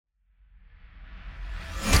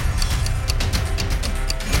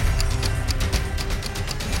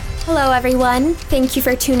Hello, everyone. Thank you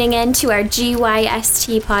for tuning in to our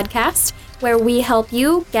GYST podcast, where we help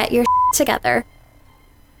you get your together.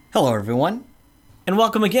 Hello, everyone, and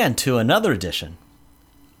welcome again to another edition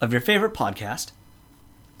of your favorite podcast,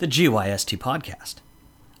 the GYST podcast,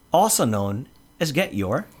 also known as Get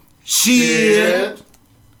Your Shit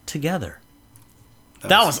Together.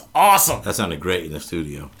 That was awesome. That sounded great in the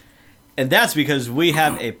studio. And that's because we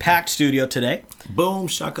have a packed studio today. Boom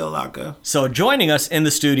shakalaka. So joining us in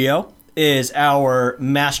the studio is our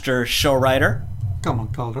master show writer. Come on,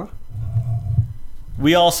 Calder.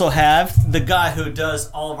 We also have the guy who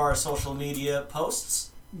does all of our social media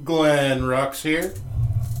posts. Glenn Rux here.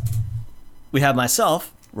 We have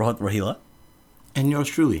myself, Rohit Rohila. And yours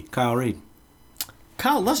truly, Kyle Reed.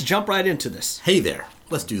 Kyle, let's jump right into this. Hey there.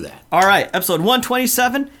 Let's do that. All right, episode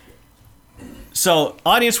 127. So,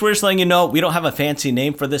 audience, we're just letting you know we don't have a fancy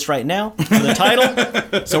name for this right now, for the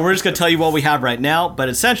title. So we're just going to tell you what we have right now. But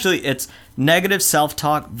essentially, it's negative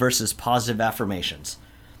self-talk versus positive affirmations.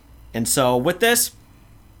 And so with this,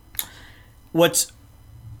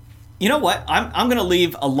 you know what? I'm going to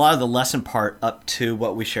leave a lot of the lesson part up to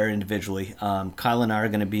what we share individually. Kyle and I are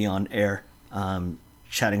going to be on air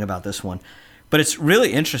chatting about this one. But it's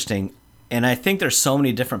really interesting. And I think there's so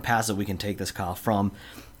many different paths that we can take this, Kyle, from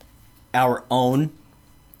our own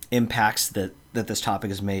impacts that this topic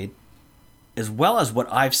has made, as well as what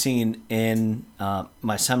I've seen in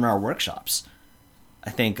my seminar workshops. I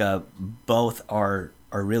think both are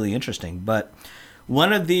really interesting. But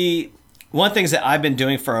one of the things that I've been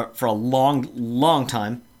doing for a long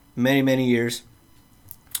time, many years,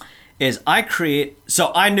 is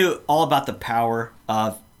so I knew all about the power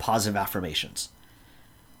of positive affirmations.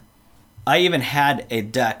 I even had a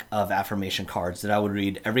deck of affirmation cards that I would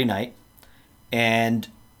read every night. And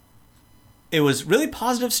it was really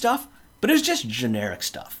positive stuff, but it was just generic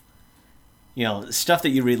stuff. You know, stuff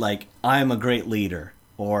that you read like, I'm a great leader,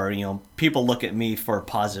 or, you know, people look at me for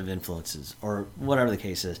positive influences, or whatever the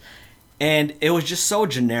case is. And it was just so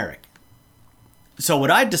generic. So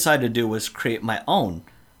what I decided to do was create my own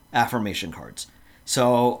affirmation cards.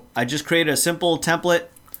 So I just created a simple template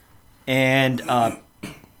and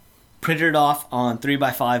printed it off on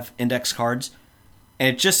 3x5 index cards.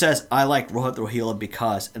 And it just says, I like Rohit Rohila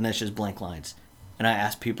because, and then it's just blank lines. And I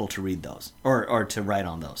ask people to read those, or to write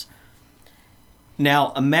on those.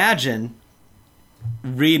 Now, imagine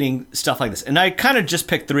reading stuff like this. And I kind of just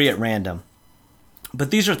picked 3 at random. But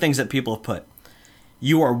these are things that people have put.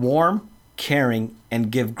 You are warm, caring,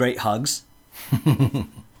 and give great hugs.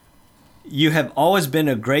 You have always been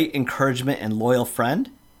a great encouragement and loyal friend.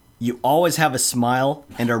 You always have a smile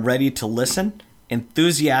and are ready to listen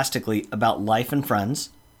enthusiastically about life and friends.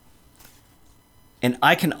 And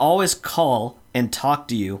I can always call and talk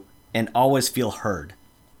to you and always feel heard.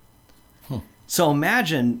 So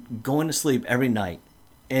imagine going to sleep every night,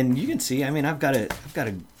 and you can see, I mean, I've got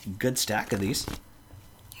a good stack of these.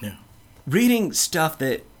 Yeah. Reading stuff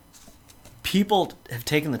that people have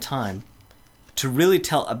taken the time to really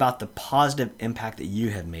tell about the positive impact that you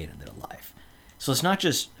have made in their life. So it's not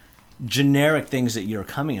just generic things that you're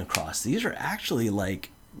coming across. These are actually like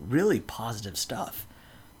really positive stuff.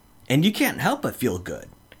 And you can't help but feel good.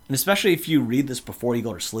 And especially if you read this before you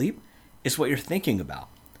go to sleep, it's what you're thinking about.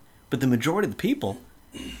 But the majority of the people,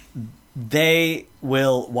 they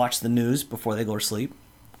will watch the news before they go to sleep,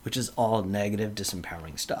 which is all negative,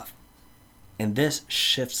 disempowering stuff. And this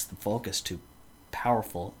shifts the focus to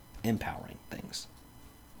powerful, empowering things.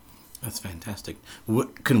 That's fantastic.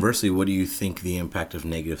 Conversely, what do you think the impact of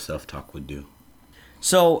negative self-talk would do?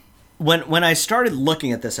 So when I started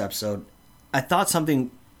looking at this episode, I thought something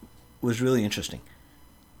was really interesting.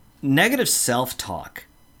 Negative self-talk,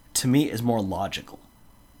 to me, is more logical,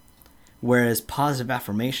 whereas positive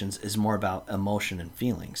affirmations is more about emotion and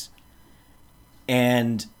feelings.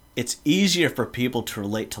 And it's easier for people to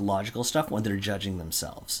relate to logical stuff when they're judging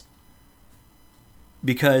themselves.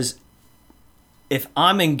 Because if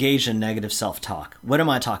I'm engaged in negative self-talk, what am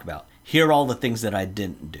I talking about? Here are all the things that I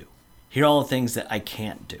didn't do. Here are all the things that I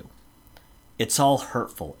can't do. It's all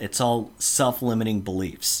hurtful. It's all self-limiting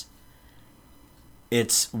beliefs.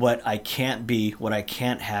 It's what I can't be, what I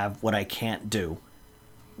can't have, what I can't do.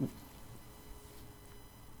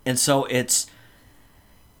 And so it's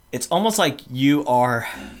almost like you are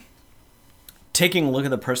taking a look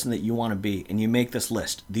at the person that you want to be, and you make this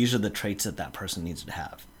list. These are the traits that person needs to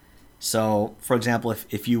have. So, for example,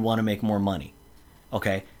 if you want to make more money,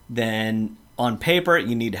 okay, then on paper,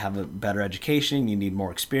 you need to have a better education, you need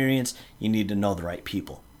more experience, you need to know the right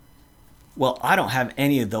people. Well, I don't have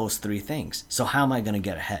any of those 3 things, so how am I going to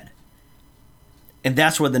get ahead? And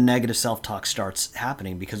that's where the negative self-talk starts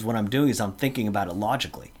happening, because what I'm doing is I'm thinking about it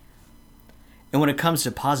logically. And when it comes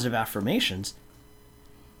to positive affirmations,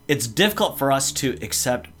 it's difficult for us to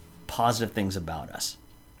accept positive things about us.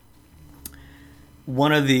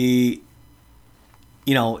 One of the,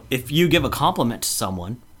 if you give a compliment to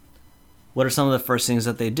someone, what are some of the first things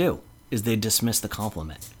that they do? Is they dismiss the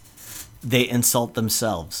compliment. They insult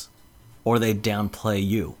themselves, or they downplay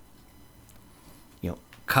you.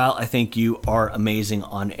 Kyle, I think you are amazing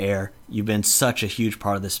on air. You've been such a huge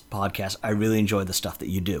part of this podcast. I really enjoy the stuff that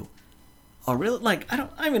you do. Oh, really? I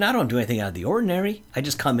don't do anything out of the ordinary. I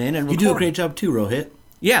just come in and record. You do a great job too, Rohit.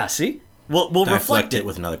 Yeah, see? We'll reflect it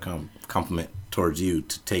with another compliment towards you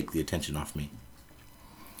to take the attention off me.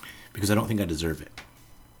 Because I don't think I deserve it.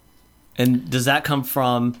 And does that come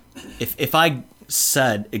from, if I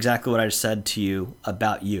said exactly what I said to you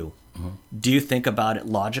about you, do you think about it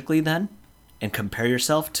logically then? And compare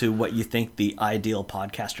yourself to what you think the ideal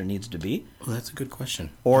podcaster needs to be? Well, that's a good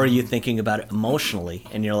question. Or are you thinking about it emotionally,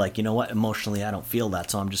 and you're like, you know what, emotionally I don't feel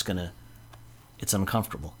that, so I'm just it's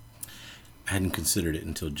uncomfortable. I hadn't considered it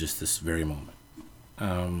until just this very moment.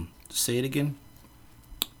 Say it again?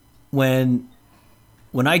 When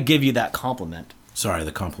I give you that compliment. Sorry,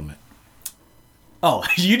 the compliment. Oh,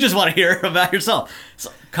 you just want to hear about yourself.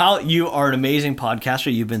 So, Kyle, you are an amazing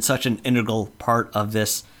podcaster. You've been such an integral part of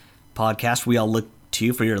this podcast. We all look to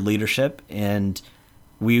you for your leadership, and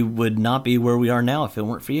we would not be where we are now if it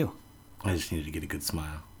weren't for you. I just needed to get a good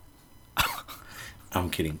smile. I'm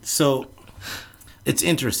kidding. So it's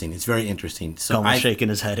interesting. It's very interesting. So Colin's shaking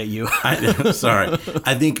his head at you. Sorry.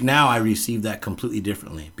 I think now I receive that completely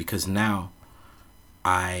differently, because now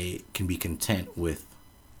I can be content with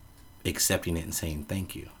accepting it and saying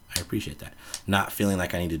thank you. I appreciate that. Not feeling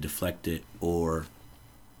like I need to deflect it or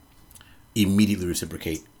immediately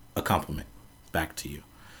reciprocate a compliment back to you.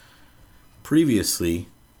 Previously,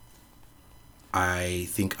 I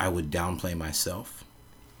think I would downplay myself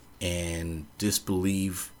and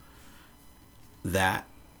disbelieve that,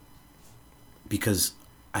 because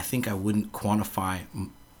I think I wouldn't quantify.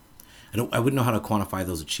 I wouldn't know how to quantify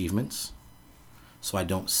those achievements, so I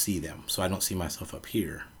don't see them. So I don't see myself up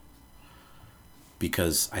here,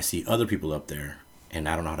 because I see other people up there, and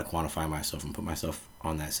I don't know how to quantify myself and put myself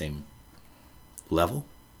on that same level,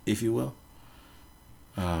 if you will.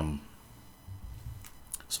 So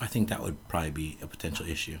I think that would probably be a potential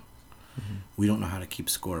issue. Mm-hmm. We don't know how to keep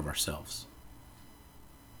score of ourselves,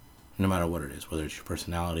 no matter what it is, whether it's your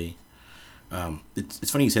personality.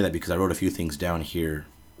 It's funny you say that, because I wrote a few things down here.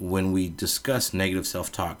 When we discuss negative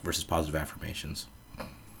self-talk versus positive affirmations,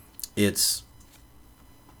 it's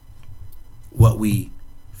what we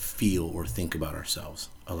feel or think about ourselves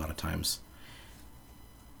a lot of times.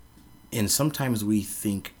 And sometimes we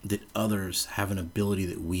think that others have an ability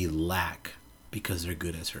that we lack because they're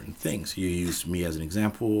good at certain things. You used me as an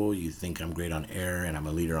example. You think I'm great on air and I'm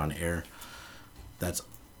a leader on air. That's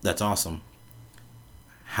awesome.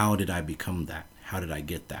 How did I become that? How did I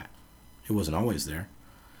get that? It wasn't always there.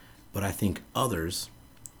 But I think others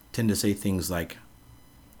tend to say things like,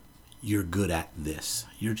 you're good at this.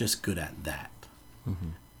 You're just good at that.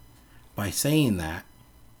 Mm-hmm. By saying that,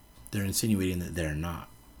 they're insinuating that they're not.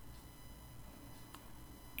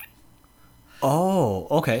 Oh,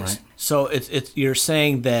 okay. Right? So it's you're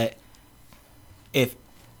saying that if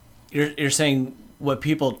you're saying what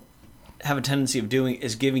people have a tendency of doing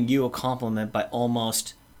is giving you a compliment by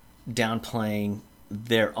almost downplaying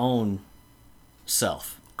their own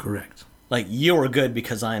self. Correct. Like, you are good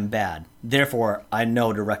because I am bad. Therefore, I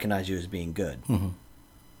know to recognize you as being good. Mm-hmm.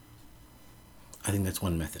 I think that's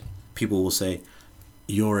one method. People will say,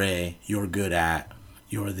 you're good at,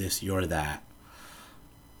 you're this, you're that.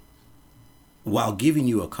 While giving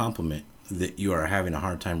you a compliment that you are having a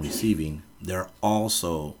hard time receiving, they're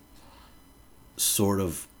also sort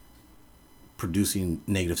of producing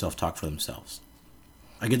negative self-talk for themselves.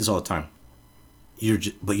 I get this all the time.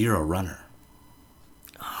 But you're a runner.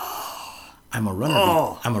 I'm a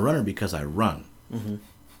runner. I'm a runner because I run. Mm-hmm.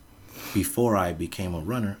 Before I became a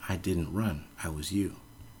runner, I didn't run. I was you.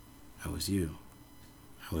 I was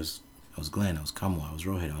Glenn. I was Kamal. I was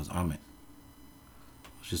Rohit. I was Amit.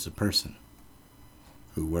 I was just a person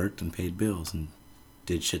who worked and paid bills and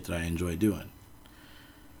did shit that I enjoy doing.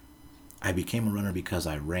 I became a runner because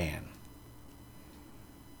I ran.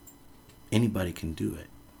 Anybody can do it.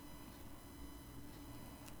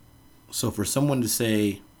 So for someone to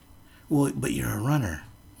say, well, but you're a runner.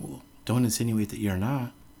 Well, don't insinuate that you're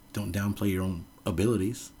not. Don't downplay your own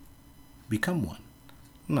abilities. Become one.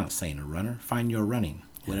 I'm not saying a runner. Find your running.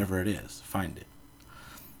 Whatever it is, find it.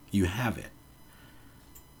 You have it.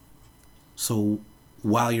 So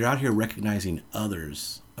while you're out here recognizing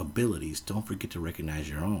others' abilities, don't forget to recognize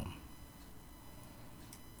your own.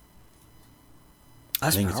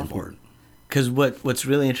 That's I think powerful. it's important. Because what's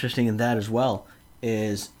really interesting in that as well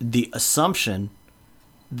is the assumption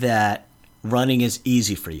that running is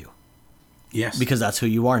easy for you. Yes. Because that's who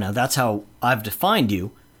you are now. That's how I've defined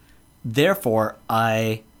you. Therefore,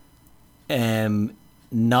 I am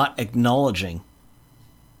not acknowledging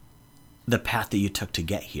the path that you took to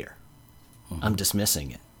get here. Mm-hmm. I'm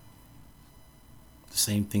dismissing it. The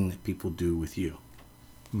same thing that people do with you.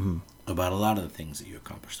 Mm-hmm. About a lot of the things that you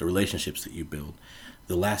accomplish, the relationships that you build,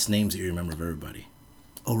 the last names that you remember of everybody.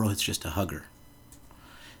 Oh, Rohit's just a hugger.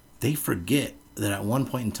 They forget that at one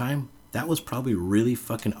point in time, that was probably really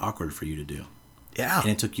fucking awkward for you to do. Yeah. And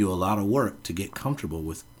it took you a lot of work to get comfortable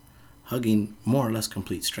with hugging more or less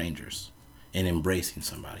complete strangers and embracing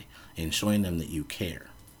somebody and showing them that you care.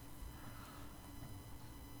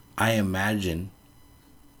 I imagine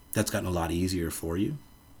that's gotten a lot easier for you,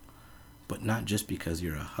 but not just because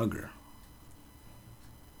you're a hugger.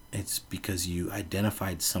 It's because you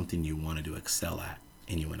identified something you wanted to excel at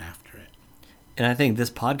and you went after it. And I think this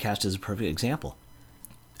podcast is a perfect example.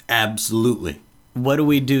 Absolutely. What do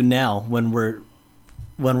we do now when we're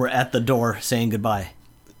at the door saying goodbye?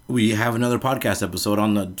 We have another podcast episode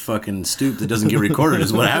on the fucking stoop that doesn't get recorded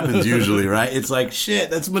is what happens usually, right? It's like, shit,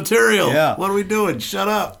 that's material. Yeah. What are we doing? Shut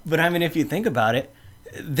up. But I mean, if you think about it,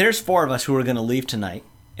 there's 4 of us who are going to leave tonight,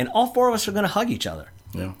 and all 4 of us are going to hug each other.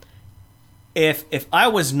 Yeah. If I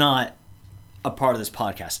was not a part of this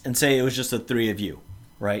podcast, and say it was just the 3 of you,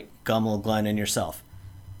 right? Gummel, Glenn, and yourself,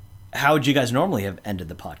 how would you guys normally have ended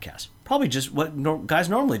the podcast? Probably just what guys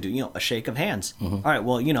normally do, a shake of hands. Mm-hmm. All right,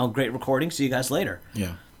 well, great recording. See you guys later.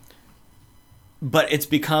 Yeah. But it's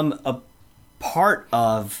become a part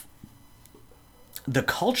of the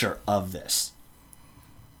culture of this.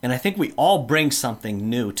 And I think we all bring something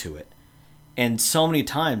new to it. And so many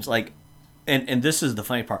times, and this is the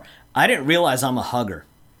funny part, I didn't realize I'm a hugger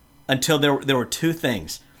until there were 2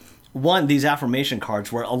 things. One, these affirmation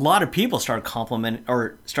cards where a lot of people started complimenting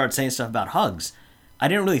or started saying stuff about hugs. I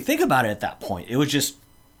didn't really think about it at that point. It was just,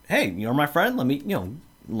 hey, you're my friend. Let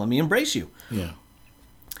me embrace you. Yeah.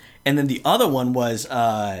 And then the other one was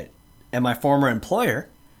at my former employer,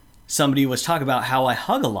 somebody was talking about how I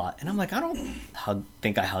hug a lot. And I'm like, I don't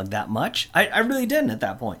think I hug that much. I really didn't at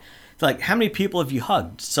that point. They're like, how many people have you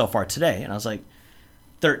hugged so far today? And I was like,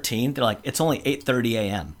 13. They're like, it's only 8:30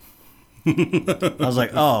 a.m. I was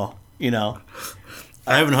like, oh,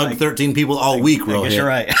 I haven't hugged 13 people all week, Rohit. I guess you're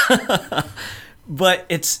right. But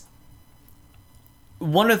it's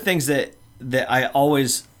one of the things that I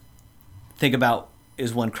always think about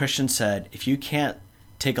is when Christian said, if you can't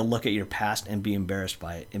take a look at your past and be embarrassed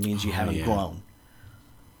by it, it means you haven't grown.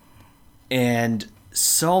 And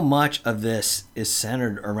so much of this is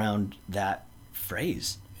centered around that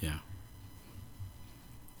phrase. Yeah.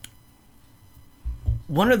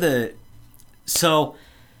 So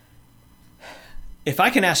if I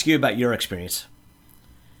can ask you about your experience,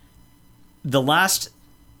 the last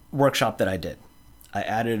workshop that I did, I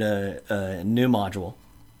added a new module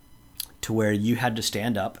to where you had to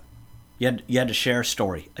stand up. You had to share a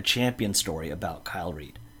story, a champion story about Kyle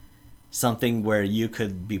Reed, something where you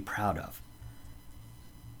could be proud of.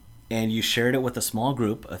 And you shared it with a small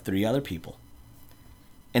group of 3 other people.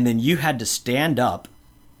 And then you had to stand up,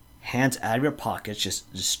 hands out of your pockets,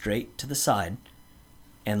 just straight to the side,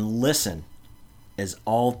 and listen as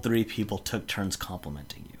all 3 people took turns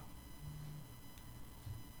complimenting you.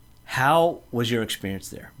 How was your experience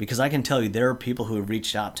there? Because I can tell you there are people who have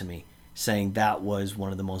reached out to me saying that was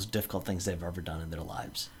one of the most difficult things they've ever done in their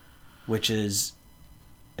lives, which is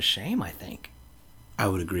a shame, I think. I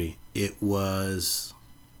would agree. It was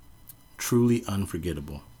truly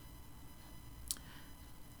unforgettable.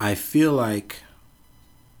 I feel like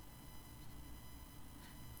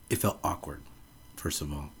it felt awkward, first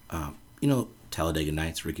of all. Talladega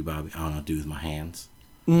Nights, Ricky Bobby, I don't know what to do with my hands.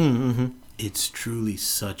 Mm-hmm. It's truly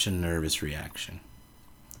such a nervous reaction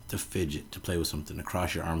to fidget, to play with something, to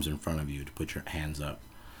cross your arms in front of you, to put your hands up.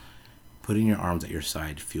 Putting your arms at your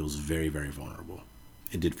side feels very, very vulnerable.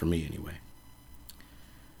 It did for me anyway.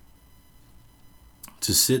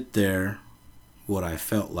 To sit there, what I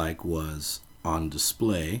felt like was on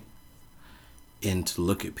display, and to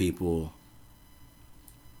look at people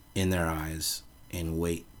in their eyes and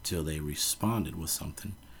wait till they responded with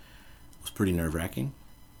something was pretty nerve-wracking.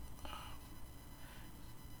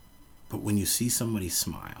 But when you see somebody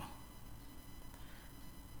smile,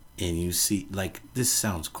 and you see, this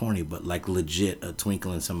sounds corny, but legit a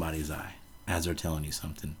twinkle in somebody's eye as they're telling you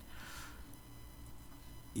something,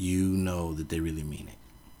 you know that they really mean it.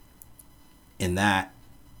 And that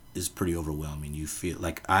is pretty overwhelming. You feel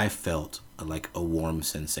I felt a warm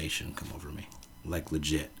sensation come over me,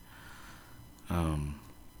 legit.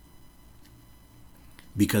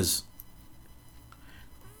 Because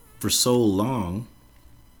for so long,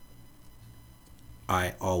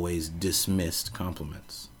 I always dismissed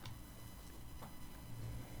compliments.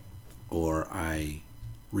 Or I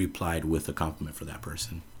replied with a compliment for that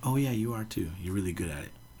person. Oh yeah, you are too. You're really good at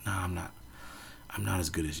it. No, I'm not. I'm not as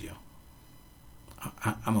good as you.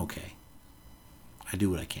 I'm okay. I do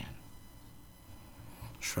what I can.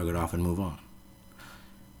 Shrug it off and move on.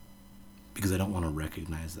 Because I don't want to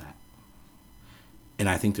recognize that. And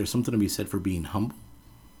I think there's something to be said for being humble.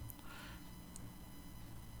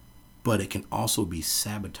 But it can also be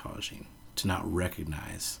sabotaging to not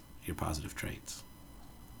recognize your positive traits.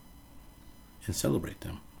 And celebrate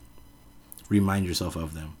them. Remind yourself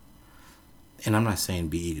of them. And I'm not saying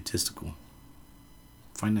be egotistical.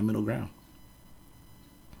 Find that middle ground.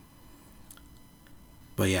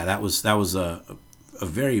 But yeah, that was a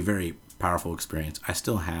very, very powerful experience. I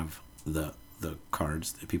still have the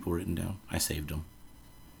cards that people written down. I saved them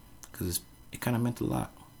because it kind of meant a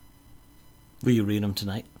lot. Will you read them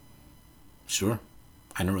tonight? Sure.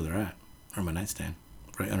 I know where they're at. They're on my nightstand,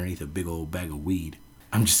 right underneath a big old bag of weed.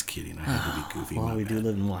 I'm just kidding. I have to be goofy. Well, we do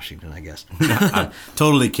live in Washington, I guess. I'm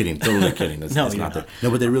totally kidding. Totally kidding. No, you're not.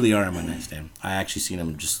 No, but they really are on my nightstand. I actually seen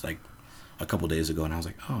them just like a couple days ago, and I was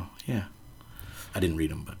like, oh yeah. I didn't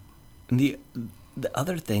read them, but the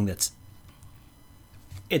other thing that's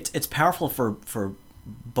it's powerful for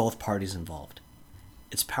both parties involved.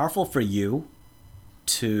 It's powerful for you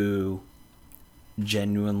to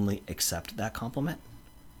genuinely accept that compliment.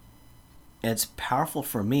 And it's powerful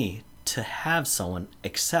for me to have someone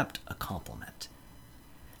accept a compliment.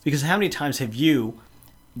 Because how many times have you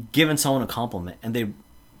given someone a compliment and they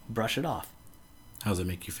brush it off? How does it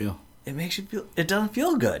make you feel? It makes you feel, it doesn't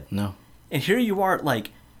feel good. No. And here you are,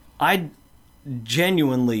 like, I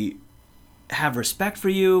genuinely have respect for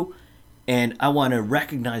you and I want to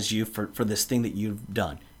recognize you for this thing that you've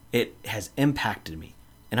done. It has impacted me.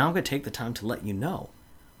 And I'm going to take the time to let you know.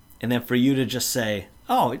 And then for you to just say,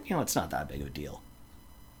 oh, it's not that big of a deal.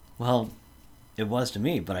 Well, it was to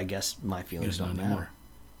me, but I guess my feelings don't matter.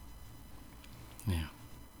 Yeah.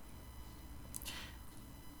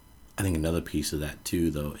 I think another piece of that,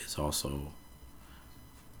 too, though, is also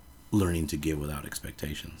learning to give without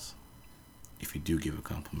expectations. If you do give a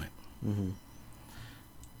compliment,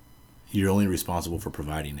 you're only responsible for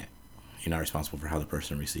providing it. You're not responsible for how the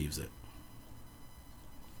person receives it.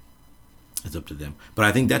 It's up to them. But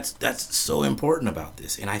I think that's so important about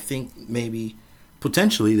this. And I think maybe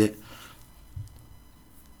potentially that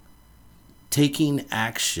taking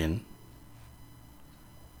action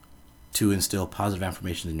to instill positive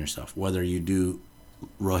affirmations in yourself, whether you do,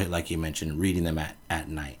 Rohit, like you mentioned, reading them at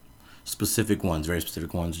night, specific ones, very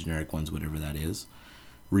specific ones, generic ones, whatever that is,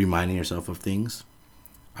 reminding yourself of things,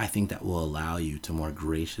 I think that will allow you to more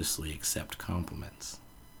graciously accept compliments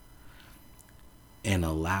and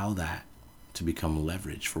allow that to become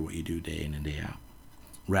leverage for what you do day in and day out,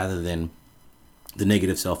 rather than the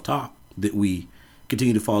negative self-talk that we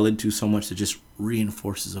continue to fall into so much that just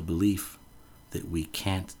reinforces a belief that we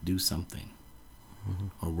can't do something,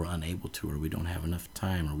 or we're unable to, or we don't have enough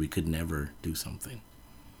time, or we could never do something.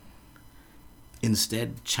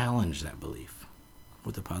 Instead, challenge that belief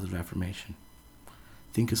with a positive affirmation.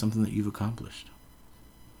 Think of something that you've accomplished.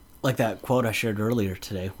 Like that quote I shared earlier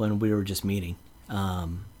today when we were just meeting.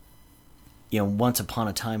 Once upon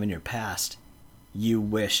a time in your past, you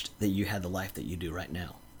wished that you had the life that you do right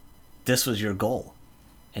now. This was your goal.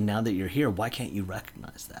 And now that you're here, why can't you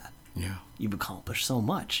recognize that? Yeah. You've accomplished so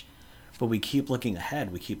much. But we keep looking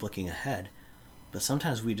ahead. But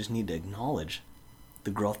sometimes we just need to acknowledge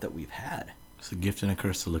the growth that we've had. It's a gift and a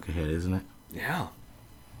curse to look ahead, isn't it? Yeah.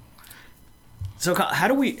 So how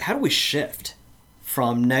do we shift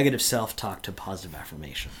from negative self-talk to positive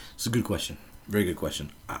affirmation? It's a good question. Very good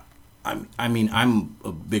question. I'm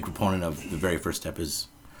a big proponent of the very first step is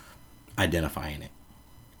identifying it.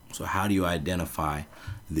 So how do you identify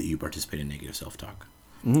that you participate in negative self-talk?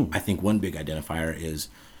 I think one big identifier is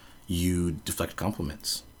you deflect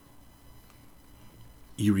compliments.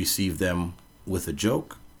 You receive them with a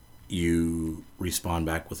joke. You respond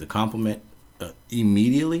back with a compliment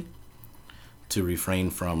immediately to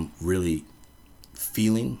refrain from really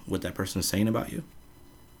feeling what that person is saying about you.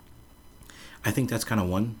 I think that's kind of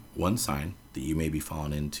one sign that you may be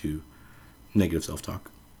falling into negative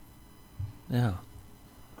self-talk. Yeah.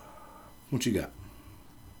 What you got?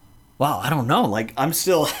 Wow, I don't know. Like, I'm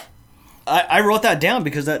still... I wrote that down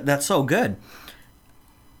because that's so good.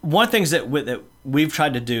 One of the things that we've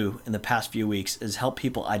tried to do in the past few weeks is help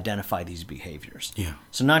people identify these behaviors. Yeah.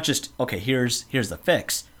 So not just, okay, here's the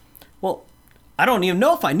fix. Well, I don't even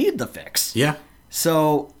know if I need the fix. Yeah.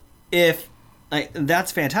 So if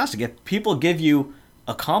that's fantastic. If people give you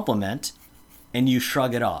a compliment and you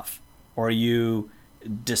shrug it off, or you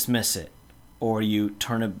dismiss it, or you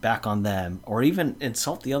turn it back on them, or even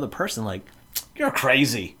insult the other person, like, you're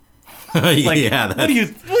crazy. Like, yeah, what are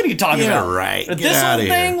you talking about? Right. Get This whole outta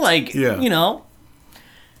thing, here. like, Yeah. you know,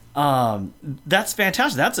 that's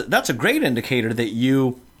fantastic. That's a great indicator that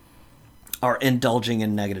you are indulging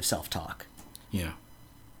in negative self-talk. Yeah.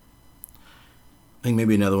 I think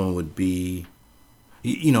maybe another one would be,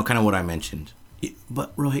 you know, kind of what I mentioned.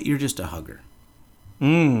 But Rohit, you're just a hugger.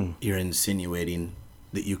 You're insinuating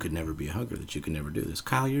that you could never be a hugger, that you could never do this.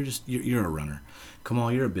 Kyle, you're a runner.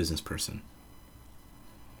 Kamal, you're a business person.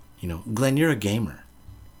 You know, Glenn, you're a gamer.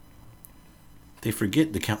 They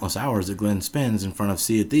forget the countless hours that Glenn spends in front of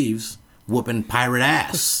Sea of Thieves whooping pirate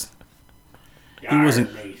ass. He wasn't.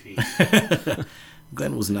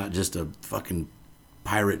 Glenn was not just a fucking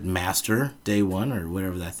pirate master day one or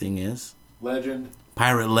whatever that thing is. Legend.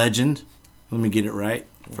 Pirate legend. Let me get it right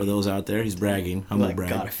for those out there. He's bragging. Humble Like, brag.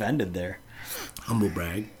 got offended there. Humble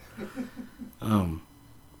brag.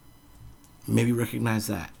 Maybe recognize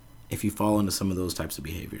that if you fall into some of those types of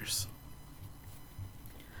behaviors.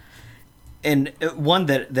 And one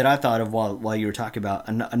that I thought of while you were talking about,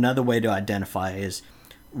 another way to identify is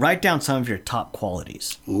write down some of your top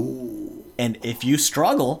qualities. Ooh. And if you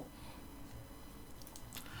struggle,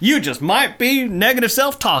 you just might be negative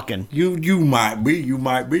self-talking. You might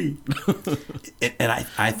be. and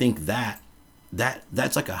I think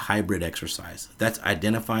that's like a hybrid exercise. That's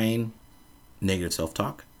identifying negative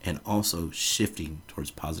self-talk and also shifting towards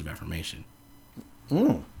positive affirmation.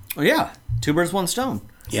 Oh, yeah. Two birds, one stone.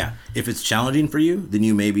 Yeah. If it's challenging for you, then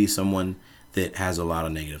you may be someone that has a lot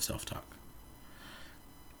of negative self-talk.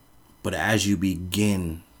 But as you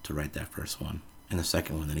begin to write that first one and the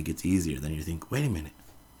second one, then it gets easier. Then you think, wait a minute,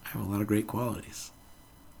 I have a lot of great qualities.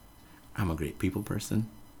 I'm a great people person.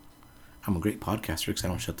 I'm a great podcaster because I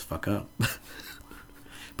don't shut the fuck up.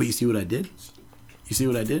 But you see what I did?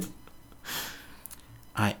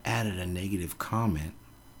 I added a negative comment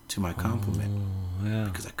to my compliment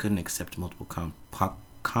because I couldn't accept multiple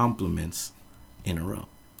compliments in a row.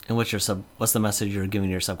 And what's the message you're giving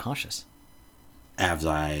to your subconscious? As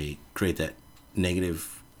I create that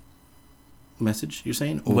negative message, you're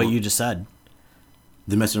saying? Or What you just said.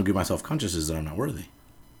 the message I'll give myself conscious is that I'm not worthy.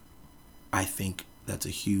 I think that's a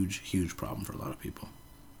huge, huge problem for a lot of people.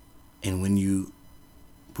 And when you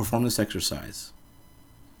perform this exercise,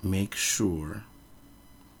 make sure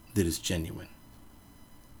that it's genuine.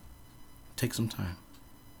 Take some time.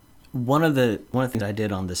 One of the things I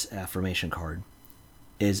did on this affirmation card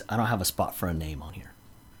is I don't have a spot for a name on here.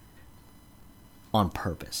 On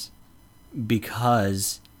purpose.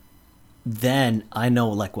 Because then I know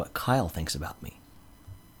like what Kyle thinks about me.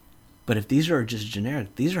 But if these are just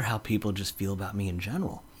generic, these are how people just feel about me in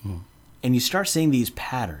general. And you start seeing these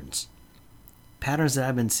patterns. Patterns that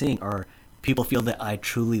I've been seeing are people feel that I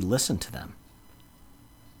truly listen to them.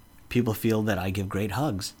 People feel that I give great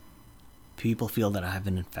hugs. People feel that I have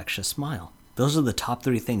an infectious smile. Those are the top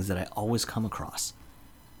 3 things that I always come across.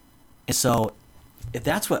 And so if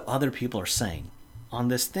that's what other people are saying on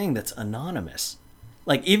this thing that's anonymous,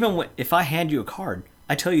 like even if I hand you a card,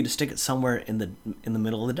 I tell you to stick it somewhere in the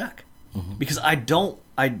middle of the deck. Because I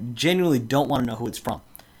genuinely don't want to know who it's from.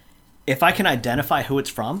 If I can identify who it's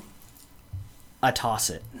from, I toss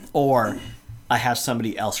it. Or I have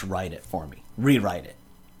somebody else write it for me, rewrite it.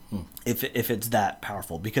 If it's that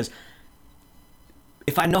powerful. Because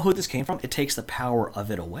if I know who this came from, it takes the power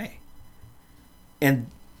of it away. And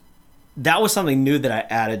that was something new that I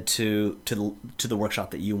added to the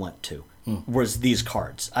workshop that you went to, was these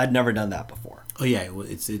cards. I'd never done that before. Oh yeah,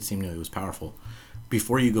 it seemed it was powerful.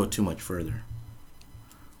 Before you go too much further,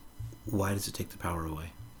 why does it take the power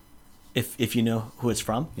away? If you know who it's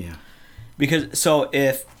from? Yeah. Because so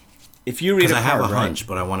if you read a card, I have a right? hunch,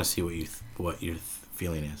 but I want to see what your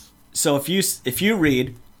feeling is. So if you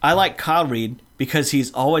read, I like Kyle Reed because he's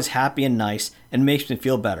always happy and nice and makes me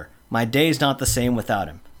feel better. My day's not the same without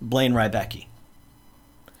him. Blaine Rybecki.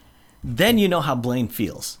 Then you know how Blaine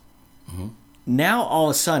feels. Now all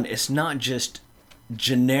of a sudden it's not just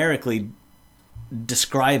generically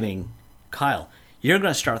describing Kyle. You're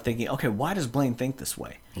going to start thinking, okay, why does Blaine think this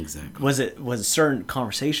way? Exactly. Was it certain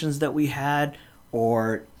conversations that we had,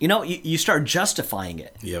 or you start justifying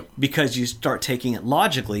it? Yep. Because you start taking it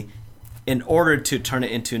logically in order to turn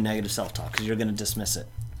it into negative self-talk, because you're going to dismiss it.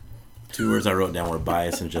 2 words I wrote down were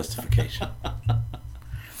bias and justification.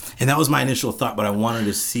 And that was my initial thought, but I wanted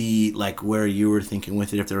to see like where you were thinking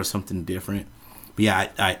with it, if there was something different. But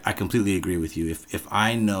yeah, I completely agree with you. If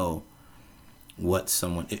I know what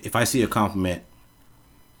someone, if I see a compliment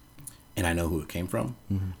and I know who it came from,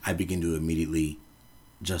 I begin to immediately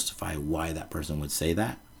justify why that person would say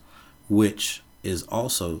that, which is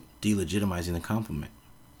also delegitimizing the compliment.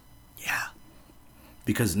 Yeah.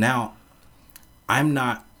 Because now I'm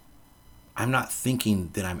not thinking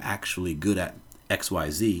that I'm actually good at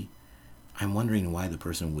XYZ. I'm wondering why the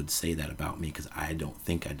person would say that about me because I don't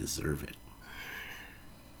think I deserve it.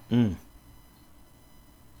 Isn't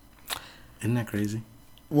that crazy?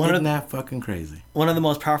 Isn't that fucking crazy? One of the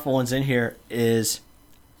most powerful ones in here is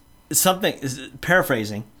something,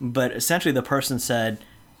 paraphrasing, but essentially the person said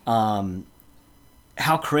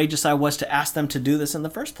how courageous I was to ask them to do this in the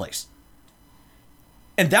first place.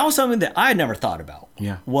 And that was something that I had never thought about.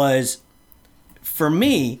 Yeah. Was, for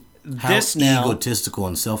me, How now... egotistical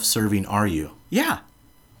and self-serving are you? Yeah.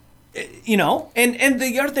 You know, and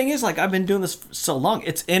the other thing is, like, I've been doing this for so long,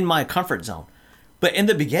 it's in my comfort zone. But in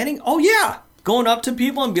the beginning, oh yeah, going up to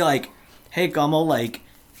people and be like, hey, Gummel, like,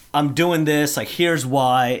 I'm doing this, like, here's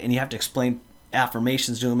why, and you have to explain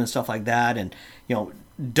affirmations to them and stuff like that, and, you know,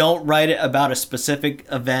 don't write it about a specific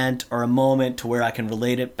event or a moment to where I can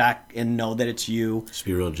relate it back and know that it's you. Just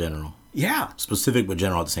be real general. Yeah. Specific but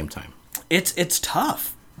general at the same time. It's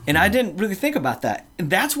tough. And I didn't really think about that.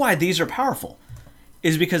 And that's why these are powerful,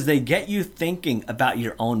 is because they get you thinking about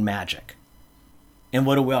your own magic. And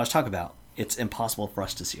what do we always talk about? It's impossible for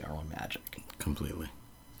us to see our own magic. Completely.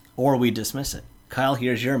 Or we dismiss it. Kyle,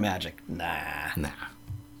 here's your magic. Nah.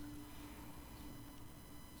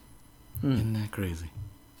 Isn't that crazy?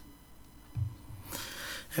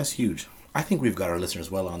 That's huge. I think we've got our listeners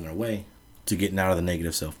well on their way to getting out of the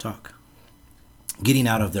negative self-talk. Getting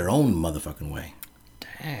out of their own motherfucking way.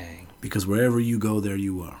 Dang. Because wherever you go, there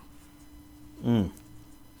you are. And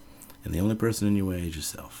the only person in your way is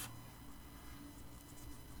yourself.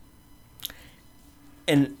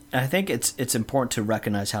 And I think it's important to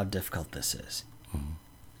recognize how difficult this is.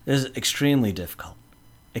 This is extremely difficult.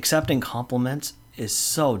 Accepting compliments is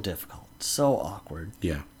so difficult, so awkward.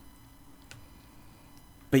 Yeah.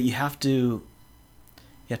 But you have to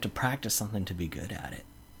practice something to be good at it.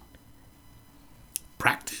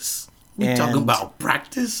 Practice? We talking about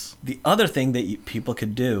practice? The other thing that people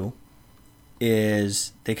could do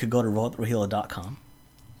is they could go to rollwithrohila.com,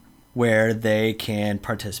 where they can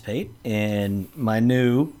participate in my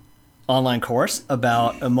new online course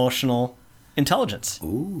about emotional intelligence.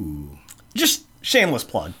 Ooh. Just shameless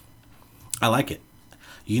plug. I like it.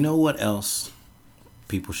 You know what else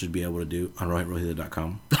people should be able to do on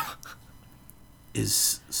rollwithrohila.com?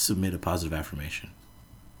 Is submit a positive affirmation.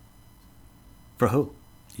 For who?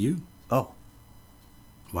 You. Oh.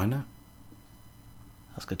 Why not?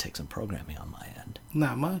 That's going to take some programming on my end.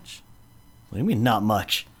 Not much. What do you mean, not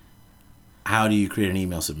much? How do you create an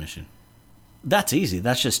email submission? That's easy.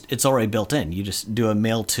 That's just, it's already built in. You just do a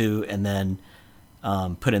mail to and then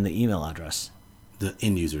put in the email address. The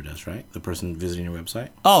end user does, right? The person visiting your website?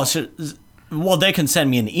 Oh, so, well, they can send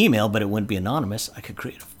me an email, but it wouldn't be anonymous. I could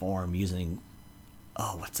create a form using,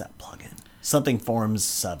 what's that plugin? Something Forms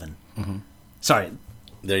 7. Mm-hmm. Sorry.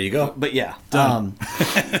 There you go. But yeah. Done.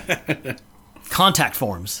 Contact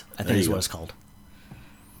forms, I think is what it's called.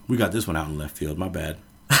 We got this one out in left field. My bad.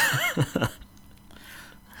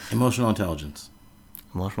 Emotional intelligence.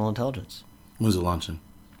 Emotional intelligence. When's it launching?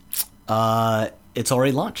 It's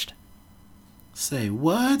already launched. Say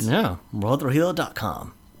what? Yeah.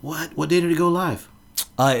 rollwithrohila.com. What? What day did it go live?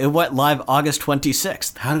 It went live August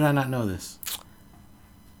 26th. How did I not know this?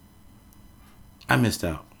 I missed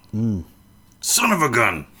out. Son of a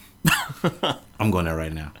gun. I'm going there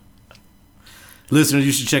right now. Listeners,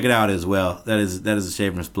 you should check it out as well. That is a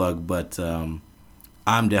shameless plug, but I'm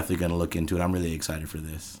definitely going to look into it. I'm really excited for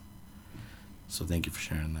this. So thank you for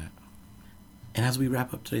sharing that. And as we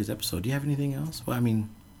wrap up today's episode, do you have anything else? Well, I mean,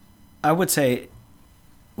 I would say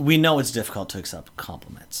we know it's difficult to accept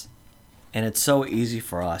compliments. And it's so easy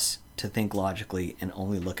for us to think logically and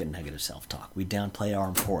only look at negative self-talk. We downplay our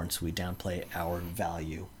importance. We downplay our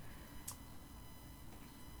value.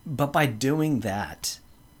 But by doing that,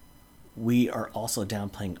 we are also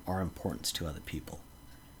downplaying our importance to other people.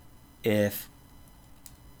 If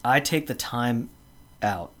I take the time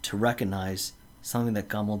out to recognize something that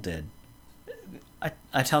Gummel did,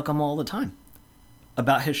 I tell Gummel all the time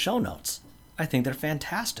about his show notes. I think they're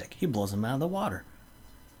fantastic. He blows them out of the water.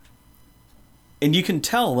 And you can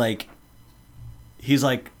tell, like, he's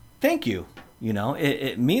like, thank you. You know,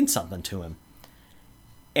 it means something to him.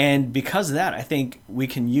 And because of that, I think we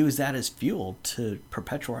can use that as fuel to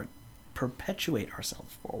perpetuate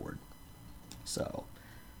ourselves forward. So,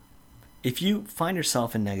 if you find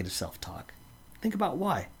yourself in negative self-talk, think about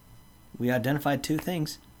why. We identified 2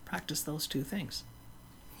 things. Practice those 2 things.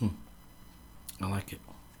 I like it.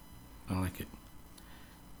 I like it.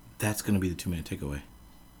 That's going to be the 2-minute takeaway.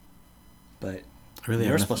 But Really,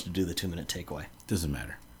 you're I'm supposed to do the 2-minute takeaway. Doesn't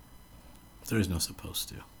matter. There is no supposed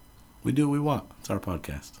to. We do what we want. It's our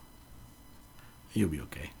podcast. You'll be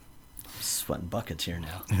okay. I'm sweating buckets here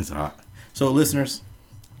now. It's hot. So, listeners,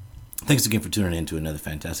 thanks again for tuning in to another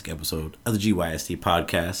fantastic episode of the GYST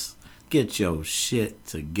podcast. Get your shit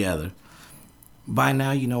together. By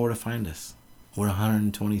now, you know where to find us. We're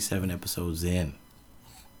 127 episodes in.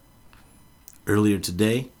 Earlier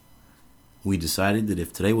today, we decided that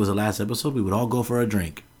if today was the last episode, we would all go for a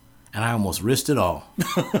drink. And I almost risked it all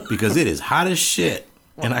because it is hot as shit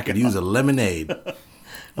and I could use a lemonade. A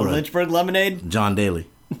Lynchburg lemonade? John Daly.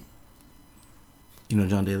 You know who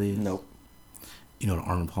John Daly is? Nope. You know what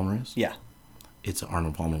Arnold Palmer is? Yeah. It's an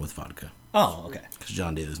Arnold Palmer with vodka. Oh, okay. Because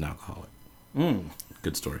John Daly is an alcoholic.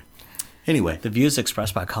 Good story. Anyway. The views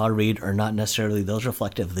expressed by Kyle Reed are not necessarily those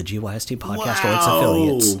reflective of the GYST podcast or its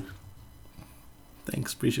affiliates.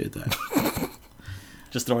 Thanks. Appreciate that.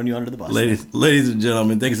 Just throwing you under the bus. Ladies and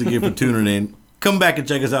gentlemen, thanks again for tuning in. Come back and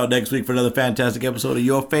check us out next week for another fantastic episode of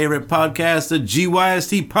your favorite podcast, the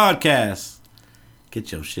GYST Podcast.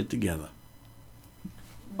 Get your shit together.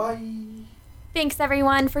 Bye. Thanks,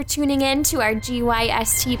 everyone, for tuning in to our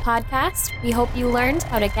GYST podcast. We hope you learned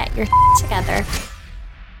how to get your together.